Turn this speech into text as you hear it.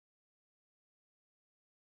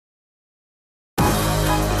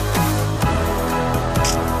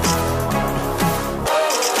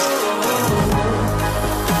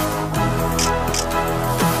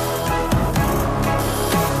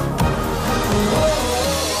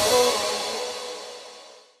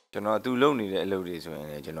ကျွန်တော်သူလုံနေတဲ့အလုပ်တွေဆိုရင်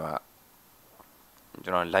လည်းကျွန်တော်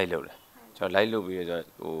လိုက်လုပ်တယ်ကျွန်တော်လိုက်လုပ်ပြီးတော့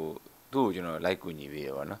ဟိုသူ့ကိုကျွန်တော်လိုက်ကူညီပေးရ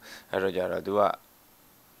ပါတော့အဲ့တော့ကြတော့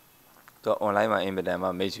သူ online မှာ invitation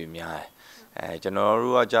မှာမိတ်ဆွေများတယ်ကျွန်တော်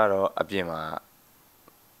တို့ကကြတော့အပြင်မှာ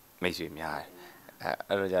မိတ်ဆွေများတယ်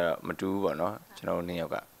အဲ့တော့ကြတော့မတူဘူးပေါ့နော်ကျွန်တော်တို့နှစ်ယော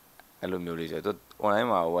က်ကအဲ့လိုမျိုးလေးဆိုတော့သူ online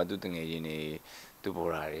မှာဟိုကသူတငယ်ချင်းတွေသူ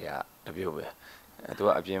ပေါ်တာတွေကတပြုတ်ပဲသူက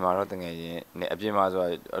အပြင်မှာတော့တငယ်ချင်းနဲ့အပြင်မှာဆိုတော့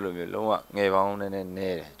အဲ့လိုမျိုးလုံးဝငယ်ပေါင်းနည်းတ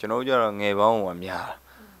ယ်ကျွန်တော်တို့ကြတော့ငယ်ပေါင်းကများ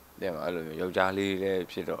တယ်အဲ့လိုမျိုးယောက်ျားလေးလည်း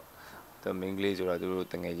ဖြစ်တော့သူမိန်းကလေးဆိုတော့သူတို့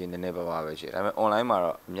တငယ်ချင်းနည်းနည်းပါးပါးပဲရှိတယ်ဒါပေမဲ့ online မှာ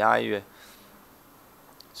တော့အများကြီးပဲ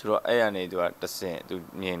ဆိုတော့အဲ့ရနေသူကတဆင့်သူ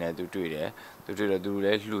မြင်တယ်သူတွေ့တယ်သူလ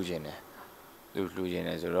ည်းလှူကျင်တယ်သူလှူကျင်တ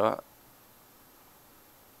ယ်ဆိုတော့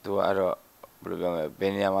သူကအဲ့တော့ဘယ်လိုပြောမလဲဘ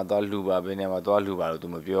ယ်နေရာမှာသွားလှူပါဘယ်နေရာမှာသွားလှူပါလို့သူ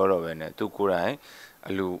မပြောတော့ဘဲနဲ့သူကိုယ်တိုင်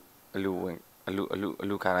အ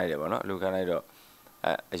လူခံလိုက်တယ်ပေါ့နော်အလူခံလိုက်တော့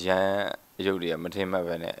အရန်ရုပ်တွေကမထင်မှတ်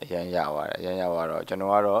ပဲနဲ့အရန်ရသွားတယ်အရန်ရသွားတော့ကျွန်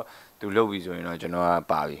တော်ကတော့သူလှုပ်ပြီဆိုရင်တော့ကျွန်တော်က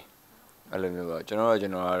ပါပြီအဲ့လိုမျိုးပေါ့ကျွန်တော်က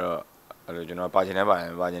တော့အဲ့လိုကျွန်တော်ပါချင်တယ်ပါ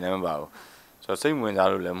ချင်တယ်မပါဘူးဆိုတော့စိတ်ဝင်စား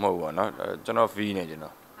လို့လည်းမဟုတ်ဘူးပေါ့နော်ကျွန်တော် fee နေကျွန်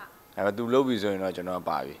တော်အဲ့တော့သူလှုပ်ပြီဆိုရင်တော့ကျွန်တော်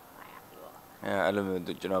ပါပြီအဲ့လိုမျိုး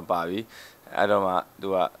ကျွန်တော်ပါပြီအဲ့တော့မှ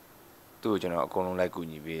သူ့ကိုကျွန်တော်အကုန်လုံးလိုက်ကူ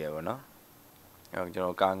ညီပေးတယ်ပေါ့နော်အဲ့တော့ကျွန်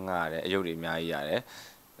တော်ကားငှားရတယ်အယုတ်တွေအများကြီးရတယ်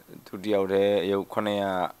သူတယောက်တည်းအယုတ်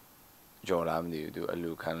900ကျော်လားမသိဘူးသူအ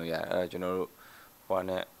လူခံလို့ရတယ်အဲ့တော့ကျွန်တော်တို့ဟို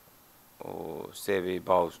နဲ့ဟို survey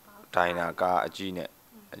box ဒိုင်နာကားအကြီးနဲ့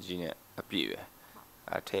အပြည့်ပဲ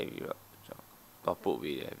အဲ့ထည့်ပြီးတော့တော့ပို့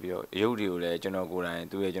ပေးတယ်ပြီးတော့အယုတ်တွေကိုလည်းကျွန်တော်ကိုယ်တိုင်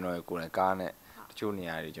သူ့ရဲ့ကျွန်တော်ရဲ့ကိုယ်တိုင်ကားနဲ့တချို့နေ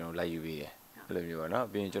ရာတွေကျွန်တော်လိုက်ယူပေးတယ်အဲ့လိုမျိုးပေါ့နော်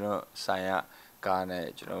ပြီးရင်ကျွန်တော်ဆိုင်ရကားနဲ့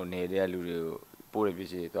ကျွန်တော်နေတဲ့လူတွေကိုပို့ရပစ္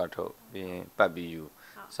စည်းတွေသွားထုတ်ပြီးရင်ပတ်ပြီးယူ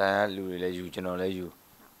ဆိုင်ရလူတွေလည်းယူကျွန်တော်လည်းယူ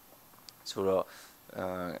ဆိုတော့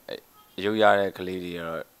ရုပ်ရတဲ့ကလေးတွေ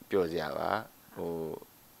တော့ပြောစရာပါဟို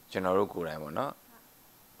ကျွန်တော်တို့ကိုယ်တိုင်ပေါ့နော်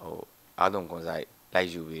ဟိုအားလုံးကွန်ဆိုင်လိုက်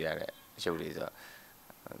ယူပေးရတဲ့အရုပ်တွေဆိုတော့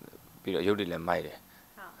ပြီးတော့ရုပ်တွေလည်းမိုက်တယ်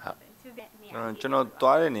ဟုတ်ကျွန်တော်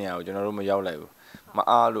သွားတဲ့နေရာကိုကျွန်တော်တို့မရောက်လိုက်ဘူးမ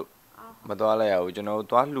အားလို့မသွားလိုက်ရဘူးကျွန်တော်တို့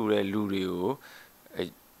သွားလှူတဲ့လူတွေကို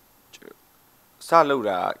စလုပ်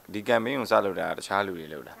တာဒီ campaign ကိုစလုပ်တာတခြားလူတွေ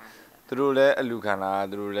လုပ်တာသူတို့လည်းအလူခံတာ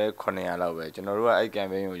သူတို့လည်း900လောက်ပဲကျွန်တော်တို့ကအဲ့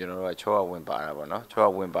campaign ကိုကျွန်တော်တို့က600ဝင်ပါတာပေါ့နော်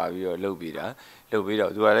600ဝင်ပါပြီးတော့လုပ်ပြီးတော့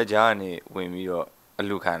သူကလည်းဂျားကနေဝင်ပြီးတော့အ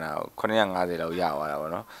လူခံတာ950လောက်ရသွားတာ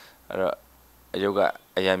ပေါ့နော်အဲ့တော့အယုတ်က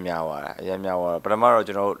အရက်များသွားတာပထမတော့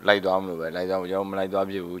ကျွန်တော်တို့လိုက်သွားမလို့ပဲလိုက်သွားကျွန်တော်မလိုက်သွား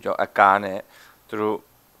ပြဘူးကျွန်တော်အကားနဲ့သူတို့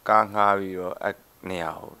ကားငှားပြီးတော့အဲ့နေရာ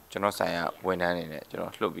ကိုကျွန်တော်ဆိုင်ရဝန်ထမ်းနေနဲ့ကျွန်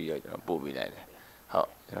တော်လှုပ်ပြီးတော့ကျွန်တော်ပို့ပေးလိုက်တယ်ဟုတ်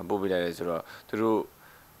ကျွန်တော်ပို့ပေးလိုက်တယ်ဆိုတော့သူတို့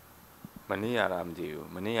မနေ့ရလားမသိဘူး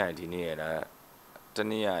မနေ့ရဒီနေ့ရလားတ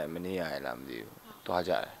နေ့ရမနေ့ရလားမသိဘူးသွား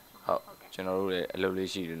ကြတယ်ဟုတ်ကျွန်တော်တို့လည်းအလုပ်လေး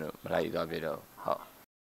ရှိတယ်လို့မလိုက်သွားပြတော့ဟုတ်